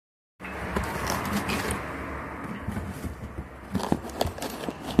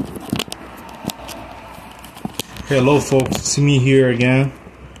Hello folks, it's me here again.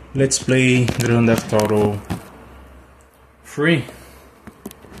 Let's play Grand Theft Auto 3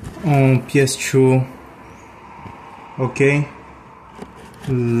 on PS2. Okay,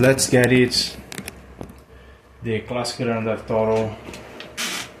 let's get it. The classic Grand Theft Auto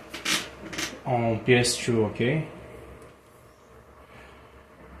on PS2, okay?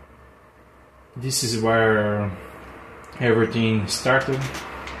 This is where everything started,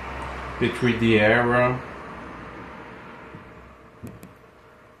 the 3D era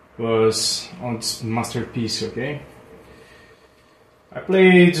was on its masterpiece, okay? I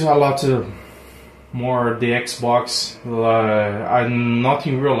played a lot more the Xbox, not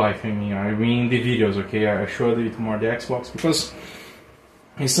in real life, I mean the videos, okay? I showed it more the Xbox because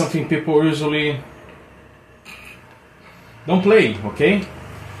it's something people usually don't play, okay?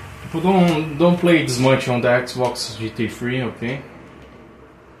 People don't play this much on the Xbox GT3, okay?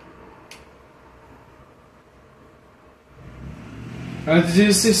 And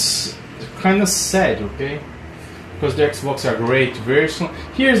this is kind of sad, okay? Because the Xbox are great version.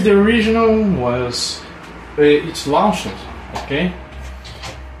 Here's the original was it's launched, okay?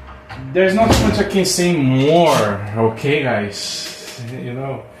 There's not much I can say more, okay, guys? You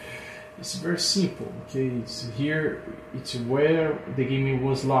know, it's very simple, okay? It's here, it's where the game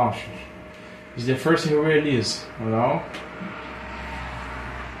was launched. It's the first release, you know?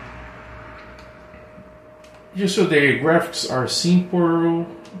 Just so the graphics are simpler,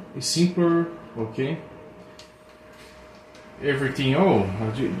 okay? Everything, oh, I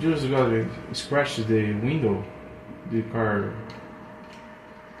just gotta scratch the window, the car.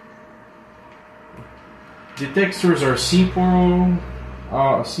 The textures are simple,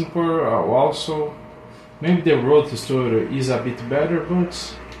 also. Maybe the road texture is a bit better,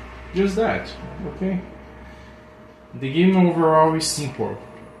 but just that, okay? The game overall is simple.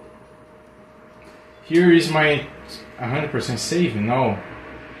 Here is my 100% save. No,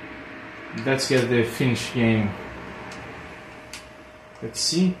 let's get the finished game. Let's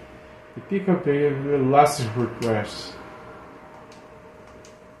see. The pickup last request.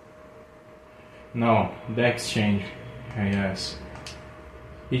 No, the exchange. Yes.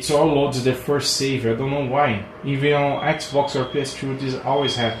 It's all loads the first save. I don't know why. Even on Xbox or PS2, this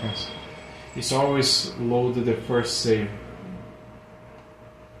always happens. It's always loaded the first save.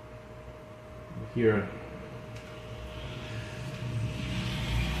 Here.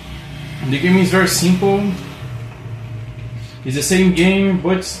 The game is very simple. It's the same game,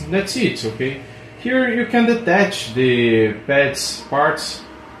 but that's it, okay? Here you can detach the pads parts,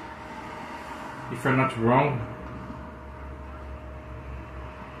 if I'm not wrong.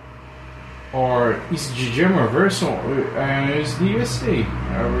 Or is the German version is the USA.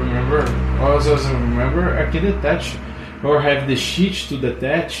 I remember. Also remember I can detach or have the sheet to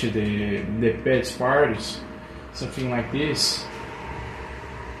detach the pads parts, something like this.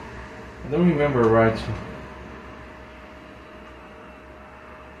 I don't remember right.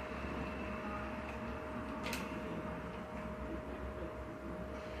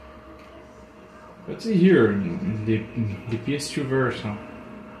 Let's see here, the PS2 version.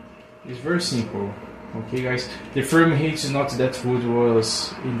 It's very simple. Okay guys, the frame rate is not that good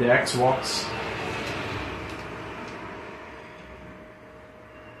was in the Xbox.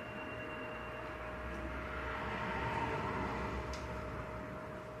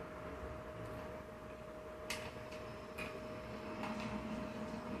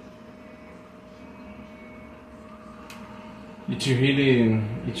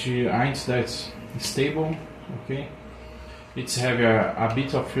 It's ain't that stable, okay? It's have a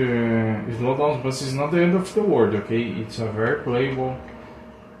bit of slowdowns, but it's not the end of the world, okay? It's a very playable.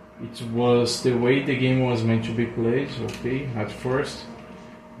 It was the way the game was meant to be played, okay? At first,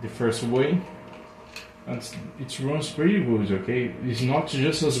 the first way, and it runs pretty good, okay? It's not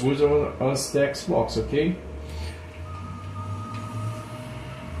just as good as the Xbox, okay?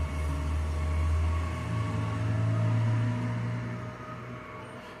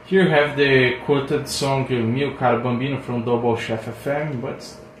 Here you have the quoted song Mio Caro Bambino from Double Chef FM, but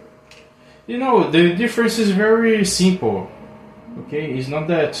you know, the difference is very simple, okay? It's not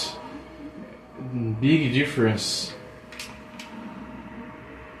that big difference.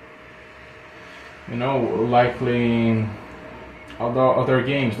 You know, like in other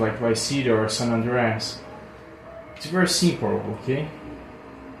games like Vice City or San Andreas. It's very simple, okay?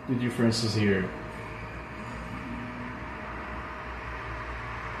 The difference is here.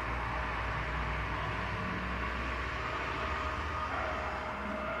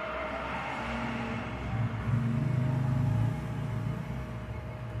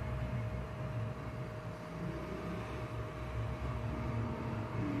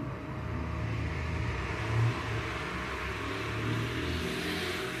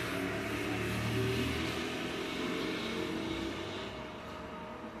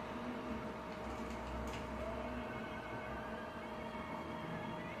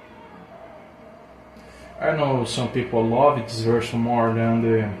 I know some people love this version more than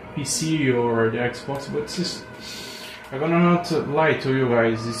the PC or the Xbox, but it's, I'm gonna not lie to you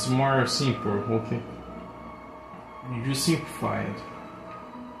guys, it's more simple, okay? You just simplify it.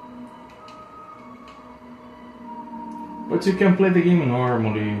 But you can play the game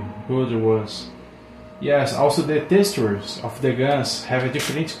normally, good was. Yes, also the textures of the guns have a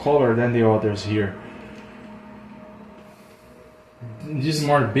different color than the others here. This is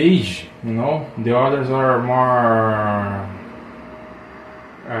more beige, you know. The others are more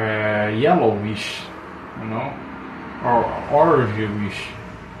yellowish, you know, or orange-ish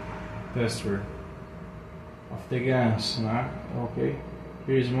texture of the guns, nah? Okay.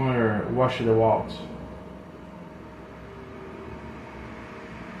 Here's more wash the walls.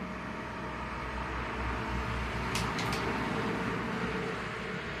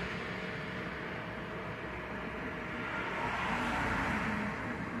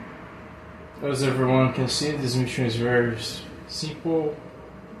 As everyone can see, this mission is very simple.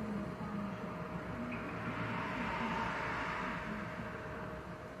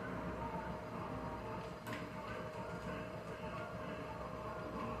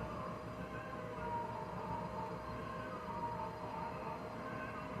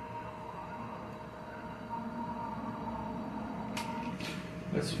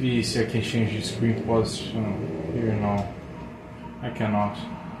 Let's see I can change the screen position here now. I cannot.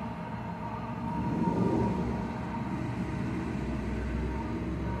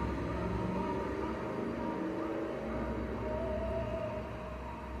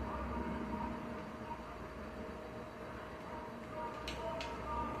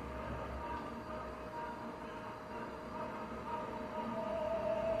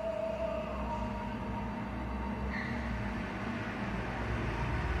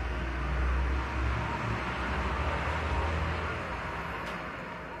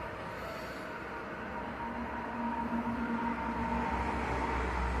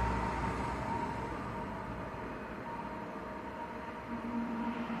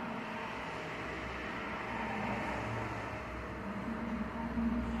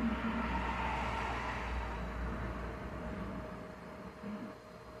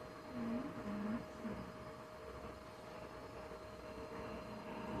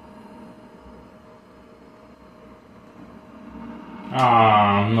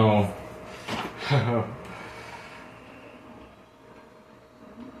 Ah, no.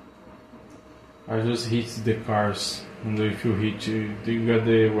 I just hit the cars, and if you hit, you got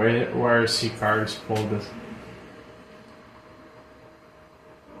the YRC car exploded.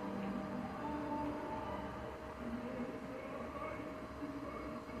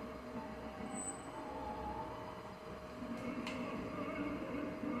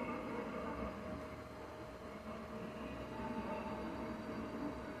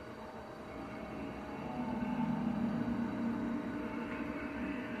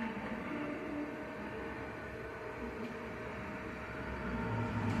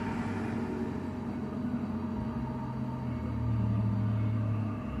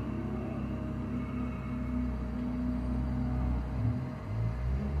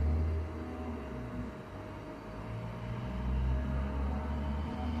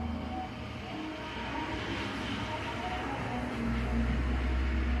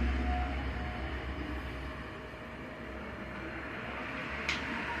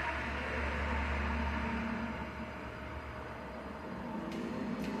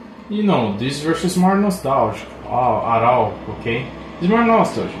 You know, this version is more nostalgic at all, okay? It's more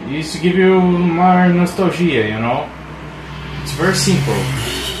nostalgic. It used to give you more nostalgia, you know? It's very simple.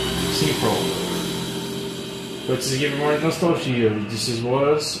 Simple. But it's giving more nostalgia.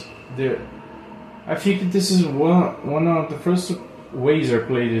 Was the... I think this is one of the first ways I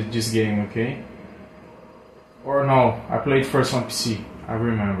played this game, okay? Or no, I played first on PC, I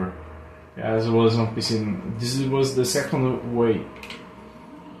remember. Yes, it was on PC. This was the second way.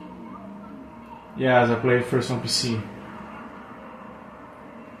 Yes, I played first on PC.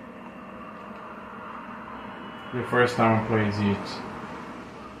 The first time I played it.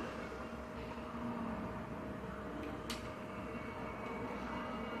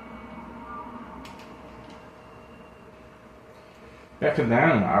 Back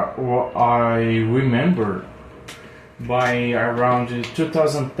then, I remember by around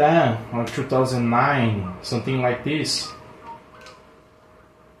 2010 or 2009, something like this.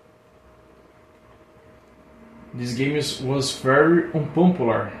 This game was very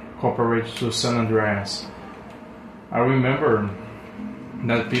unpopular compared to San Andreas. I remember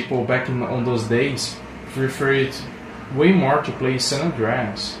that people back on those days preferred way more to play San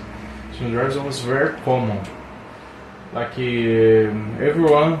Andreas. San Andreas was very common. Like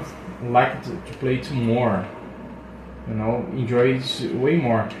everyone liked to play it more, you know, enjoy it way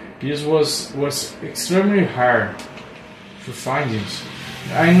more. This was extremely hard to find it.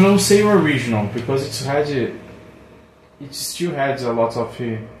 I know say original because it still has a lot of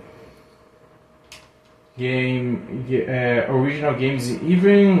original games,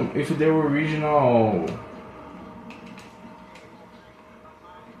 even if they were original.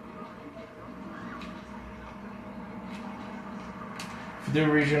 The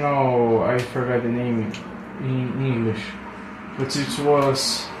original, I forgot the name in English, but it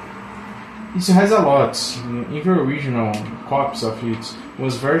has a lot. Even original copies of it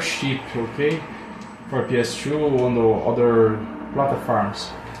was very cheap, okay, for PS2 and other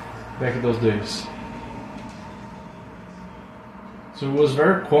platforms back in those days. So it was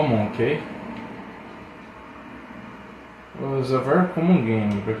very common, okay. It was a very common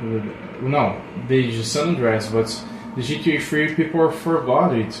game back in the San Andreas, but the GTA 3 people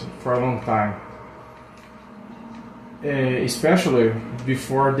forgot it for a long time. Especially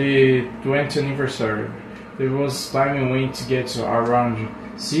before the 20th anniversary. There was time when to get around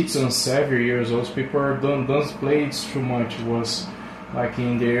 6 and 7 years old. People don't play it too much. It was like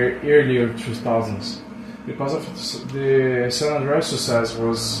in the earlier 2000s. Because of the San Andreas success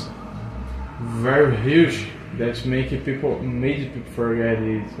was very huge, that made people forget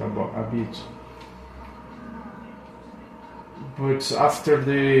it a bit. But after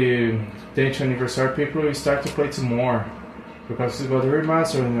the 10th anniversary, people start to play it more because it got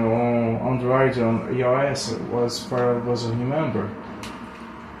remastered, you know, on Android, on iOS. Was far as I remember.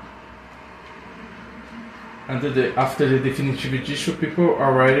 And after the definitive edition, people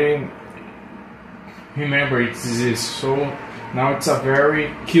already remember it exists. So now it's a very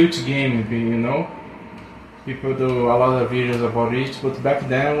cute game, you know. People do a lot of videos about it, but back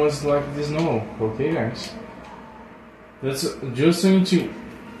then it was like this. No, okay, guys. That's just into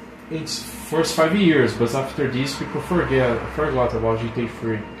its first 5 years, but after this, people forgot about GTA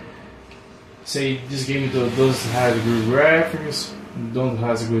 3. Say this game doesn't have good graphics, don't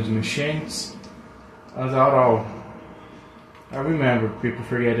have good machines, and at all. I remember people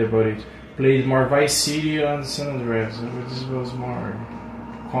forget about it. Played more Vice City and San Andreas. This was more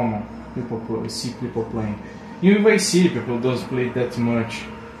common. See people playing. Even Vice City, people don't play that much.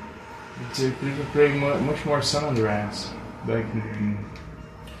 People play much more San Andreas back in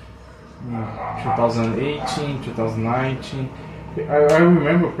 2018, 2019. I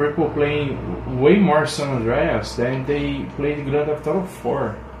remember people playing way more San Andreas than they played Grand Theft Auto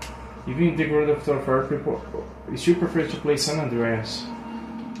 4. Even the Grand Theft Auto 4, people still prefer to play San Andreas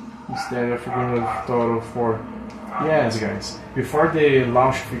instead of Grand Theft Auto 4. Yes, guys. Before the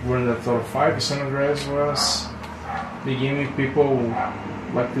launch of Grand Theft Auto 5, San Andreas was the game people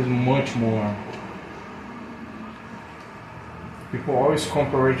liked it much more. People always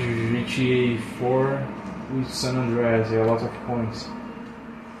compare GTA 4 with San Andreas, a lot of points.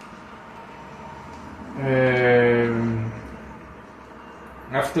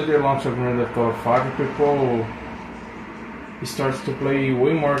 After the launch of Grand Theft Auto 5, people started to play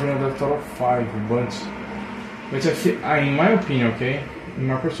way more Grand Theft Auto 5, but in my opinion, okay, in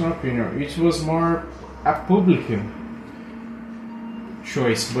my personal opinion, it was more a public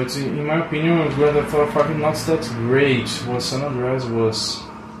choice, but in my opinion, Grand Theft Auto 5 is not that great. What San Andreas was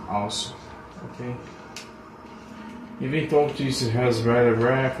also, okay. Even though this has better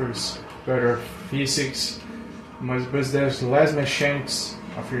graphics, better physics, but there's less mechanics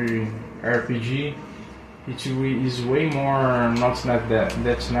of your RPG. It is way more not that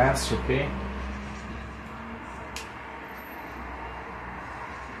nasty, okay.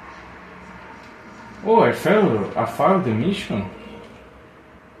 Oh, I failed the mission.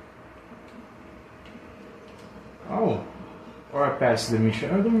 Oh, or I passed the mission.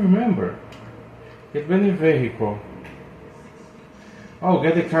 I don't remember. Get any vehicle. Oh,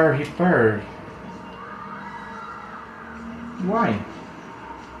 get the car repaired. Why?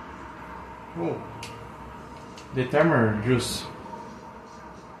 Oh, the timer just.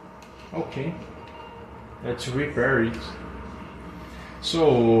 Okay, let's repair it.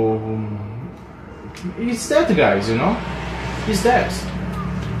 So it's that, guys, you know? It's that.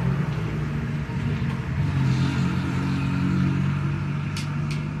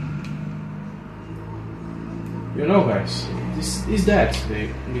 You know, guys, this is that. The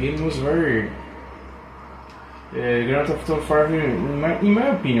game was very. Grand Theft Auto 5, in my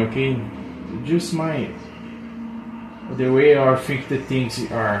opinion, okay? Just the way I think the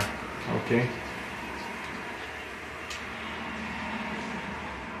things are, okay?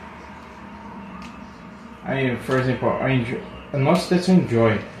 For example, I enjoy, not that I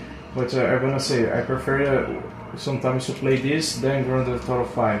enjoy, but I'm gonna say I prefer sometimes to play this, then Grand Theft Auto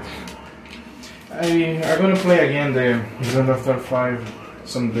 5. I'm gonna play again the Grand Theft Auto 5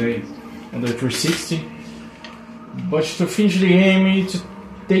 someday on the 360. But to finish the game, it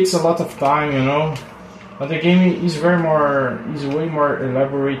takes a lot of time, you know. But the game is way more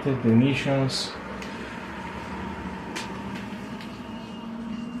elaborated. The missions.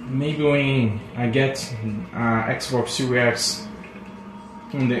 Maybe when I get Xbox Series X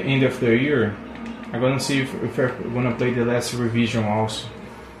in the end of the year, I'm gonna see if I'm gonna play the last revision also.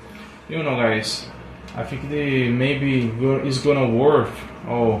 You know, guys, I think maybe it's gonna worth.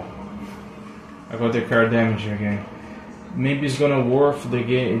 Oh, I got the car damage again. Maybe it's gonna worth the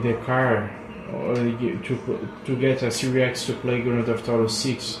car to get a Series X to play Grand Theft Auto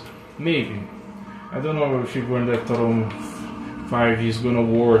 6. Maybe. I don't know if Grand Theft Auto 5 is gonna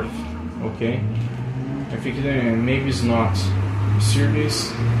worth. Okay. I think maybe it's not.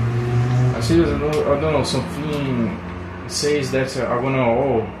 Serious. I don't know. Something says that I'm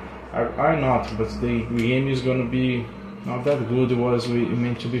gonna. I'm not, but the game is gonna be not that good as we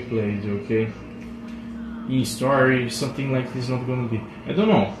meant to be played, okay? In story, something like this not gonna be. I don't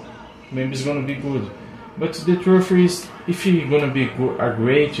know. Maybe it's gonna be good. But the truth is, if it's gonna be a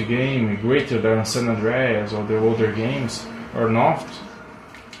great game, greater than San Andreas or the older games, or not,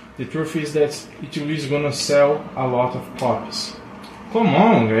 the truth is that it is gonna sell a lot of copies. Come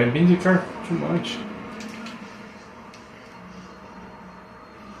on, I've been in the car too much.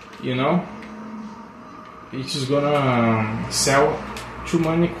 You know, it is gonna sell too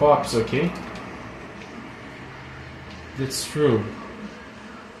many copies, okay? That's true.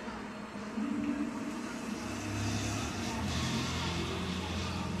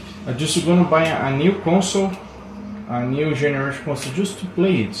 I'm just gonna buy a new console, a new generation console, just to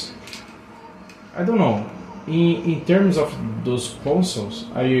play it. I don't know. In terms of those consoles,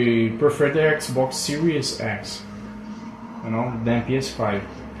 I prefer the Xbox Series X, you know, than PS5.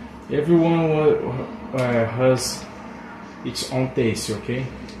 Everyone has its own taste, okay?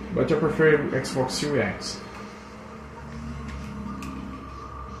 But I prefer Xbox Series X.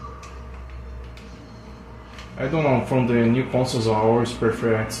 I don't know, from the new consoles I always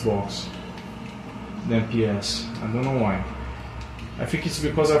prefer Xbox than PS. I don't know why. I think it's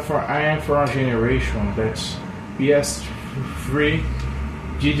because I am from a generation that PS3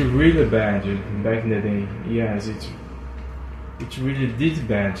 did really bad back in the day. Yes, it really did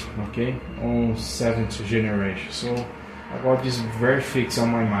bad, okay, on 7th generation. So I got this very fixed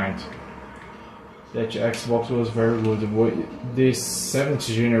on my mind that Xbox was very good. This 7th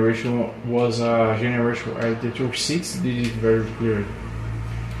generation was a generation where the 360 did it very clear.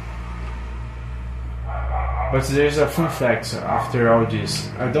 But there's a fun fact after all this.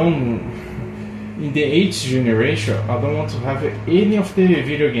 In the 8th generation, I don't want to have any of the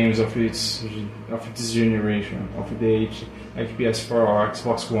video games of this generation, of the 8, like PS4 or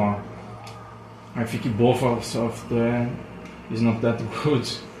Xbox One. I think both of them is not that good.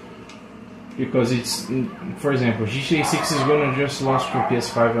 Because it's, for example, GTA 6 is gonna just launch for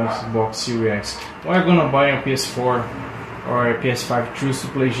PS5 and Xbox Series X. Why are you gonna buy a PS4 or a PS5 choose to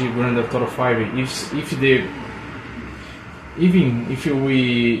play Grand Theft Auto 5 even if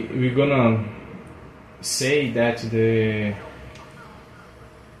we're gonna say that the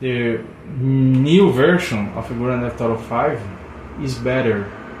new version of Grand Theft Auto 5 is better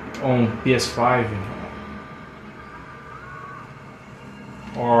on PS5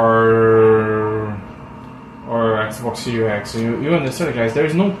 or Xbox Series X. You understand, guys? There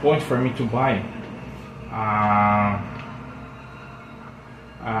is no point for me to buy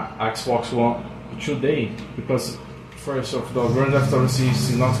Xbox One today because first of all, Grand Theft Auto 6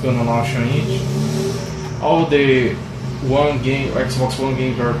 is not gonna launch on it. All the Xbox One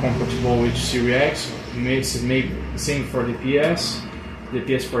games are compatible with Series X. Maybe same for the PS. The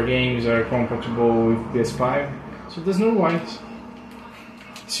PS4 games are compatible with PS5. So there's no point.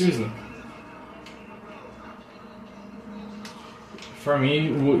 Seriously. For me,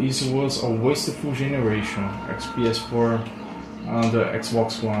 it was a wasteful generation, PS4 and the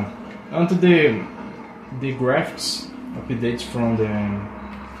Xbox One. And the graphics updates from the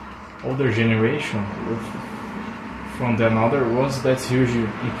older generation, from the another, was that huge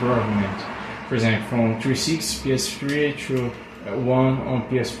improvement. For example, from 360 PS3 to 1 on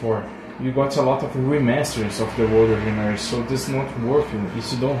PS4. You got a lot of remasters of the older generation, so this is not worth it.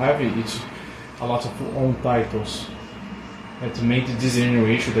 If you don't have it, it's a lot of own titles that made this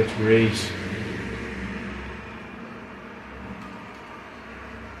generation that great.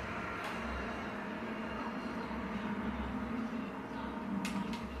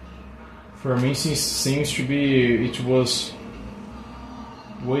 For me, it seems to be it was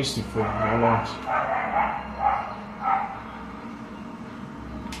wasteful a lot.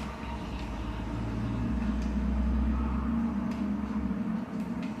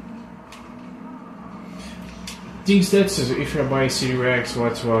 Things that if I buy Series X,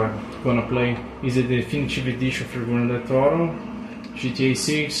 what's gonna play is the definitive edition for Grand Theft Auto, GTA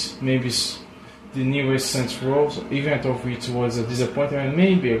 6, maybe the newest Saints Row, even though it was a disappointment.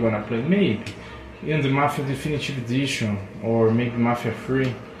 Maybe I'm gonna play, maybe in the Mafia Definitive Edition, or maybe Mafia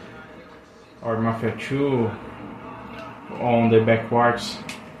 3 or Mafia 2 on the backwards.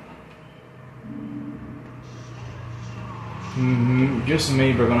 Just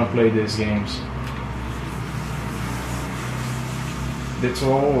maybe I'm gonna play these games. That's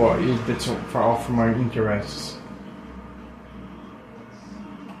all. That's all for my interests.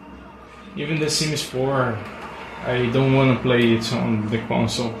 Even The Sims 4, I don't want to play it on the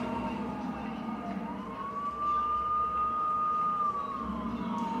console.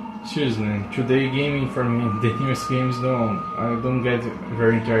 Seriously, today gaming for me, the newest games I don't get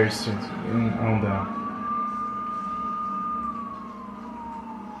very interested on that.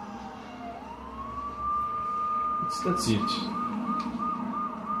 That's it.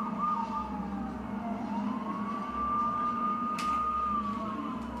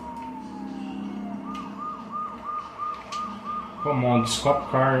 Come on, this cop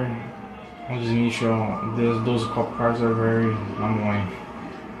car on this mission, those cop cars are very annoying.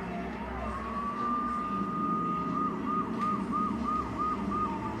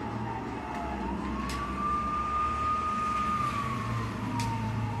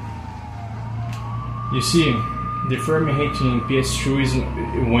 You see, the frame rate in PS2 is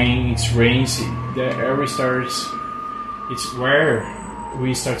when it rains, the area starts, it's where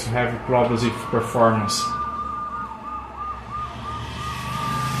we start to have problems with performance.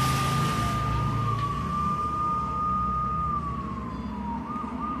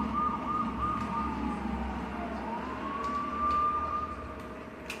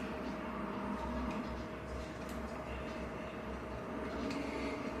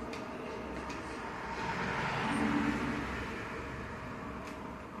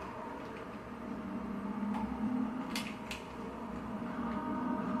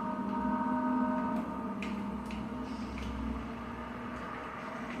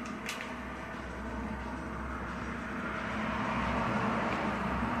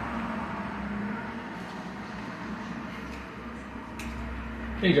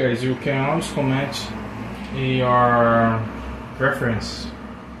 Hey guys, you can always comment your preference.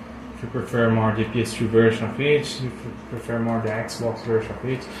 If you prefer more the PS2 version of it, if you prefer more the Xbox version of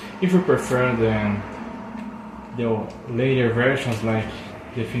it, if you prefer the later versions like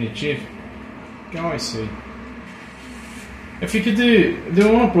Definitive, you can always say. I think the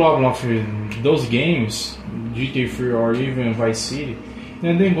only problem of those games, GTA 3 or even Vice City,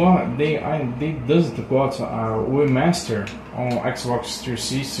 then they doesn't got a remaster on Xbox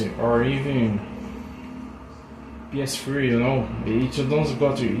 360 or even PS3, you know. It doesn't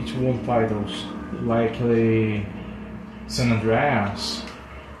got each one titles like the San Andreas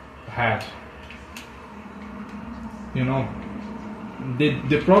had. You know,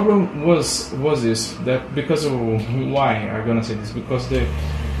 the problem was this, that because of why I'm gonna say this, because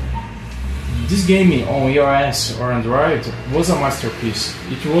this game on iOS or Android was a masterpiece.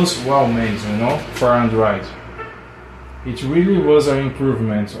 It was well made, you know, for Android. It really was an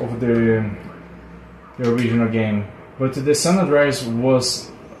improvement of the original game. But the San Andreas was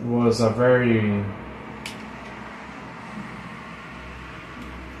a very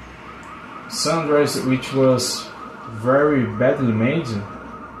San Andreas, which was very badly made.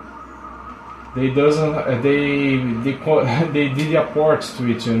 They did a port to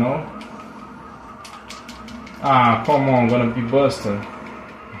it, you know. Ah, come on, gonna be busted.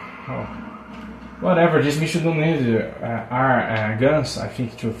 Oh. Whatever, this mission don't need guns, I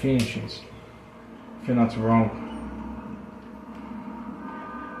think, to finish it. If you're not wrong.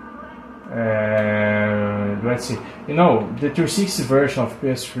 Let's see. You know, the 360 version of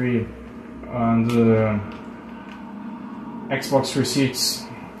PS3 and the Xbox 360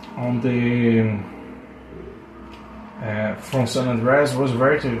 on the from San Andreas was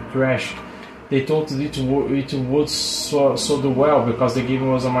very trash. They thought it would so do well because the game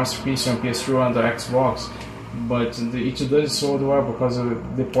was a masterpiece on PS3 and the Xbox, but it doesn't so well because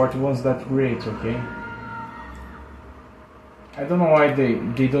the port wasn't that great. Okay, I don't know why they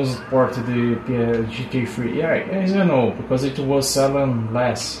don't support the GTA 3. Yeah, as I know, because it was selling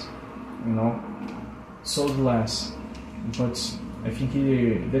less, you know, sold less. But I think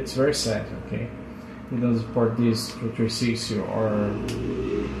that's very sad. Okay, they don't support this to 360 or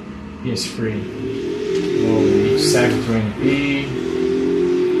PS3. Well, it's 720p.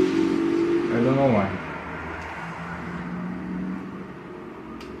 know why.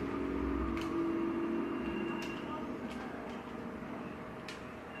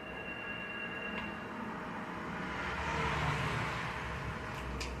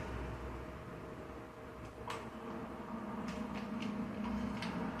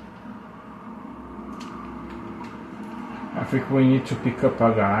 I think we need to pick up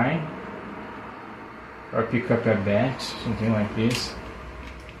a guy, or pick up a bat, something like this,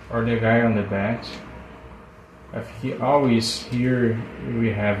 or the guy on the bat. I think always here we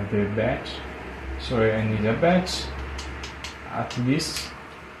have the bat, so I need a bat, at least.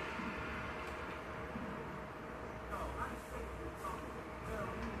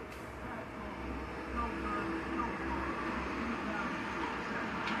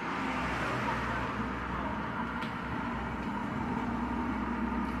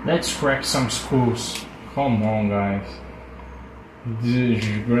 Let's crack some schools. Come on, guys. This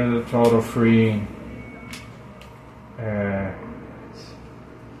is Grand Theft Auto 3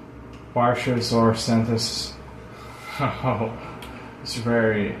 partials or sentences. Oh, it's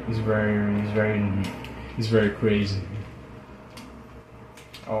very crazy.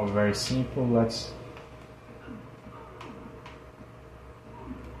 Oh, very simple. Let's.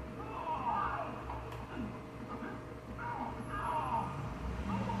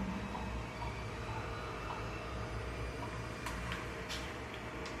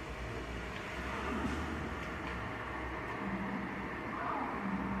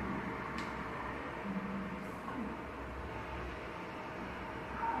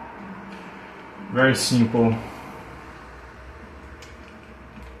 Very simple.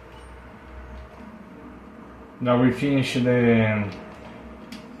 Now we finish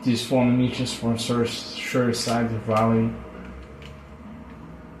these phone missions for Sureside Valley.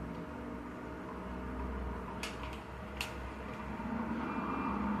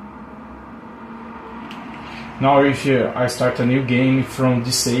 Now if I start a new game from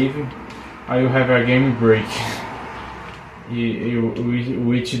this save, I will have a game break.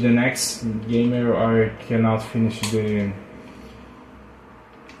 Which the next gamer I cannot finish the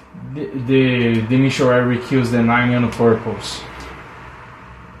mission where we kills the 9 on purples.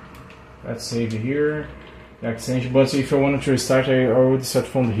 Let's save here. The extension, but if I wanted to restart, I would start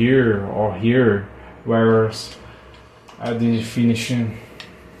from here or here, whereas I didn't finish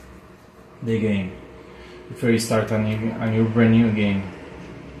the game. If I start a new brand new game.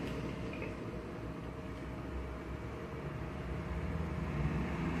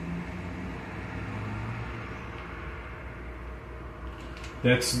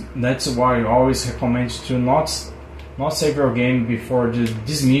 That's why I always recommend to not save your game before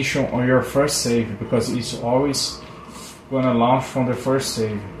this mission on your first save, because it's always gonna launch from the first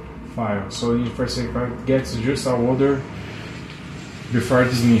save file. So your first save file gets just a loader before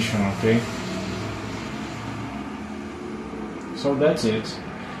this mission, okay? So that's it.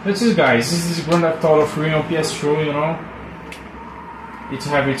 That's it, guys. This is Grand Theft Auto 3 on PS2, you know. It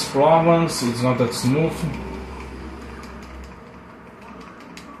have its problems, it's not that smooth.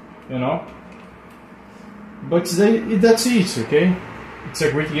 You know, but that's it, okay? It's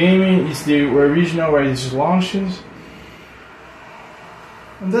a great game. It's the original where it's launched, and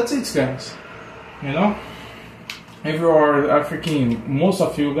that's it, guys. You know, I think most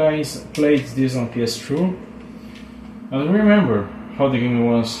of you guys played this on PS2, and remember how the game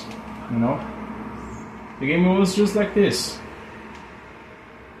was. You know, the game was just like this.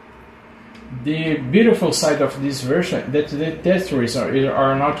 The beautiful side of this version that the textures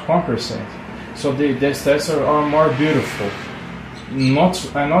are not compressed, so the textures are more beautiful. I'm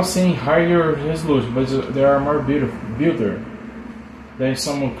not saying higher resolution, but they are more beautiful than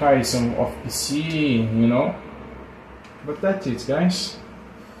some of PC, you know. But that's it, guys.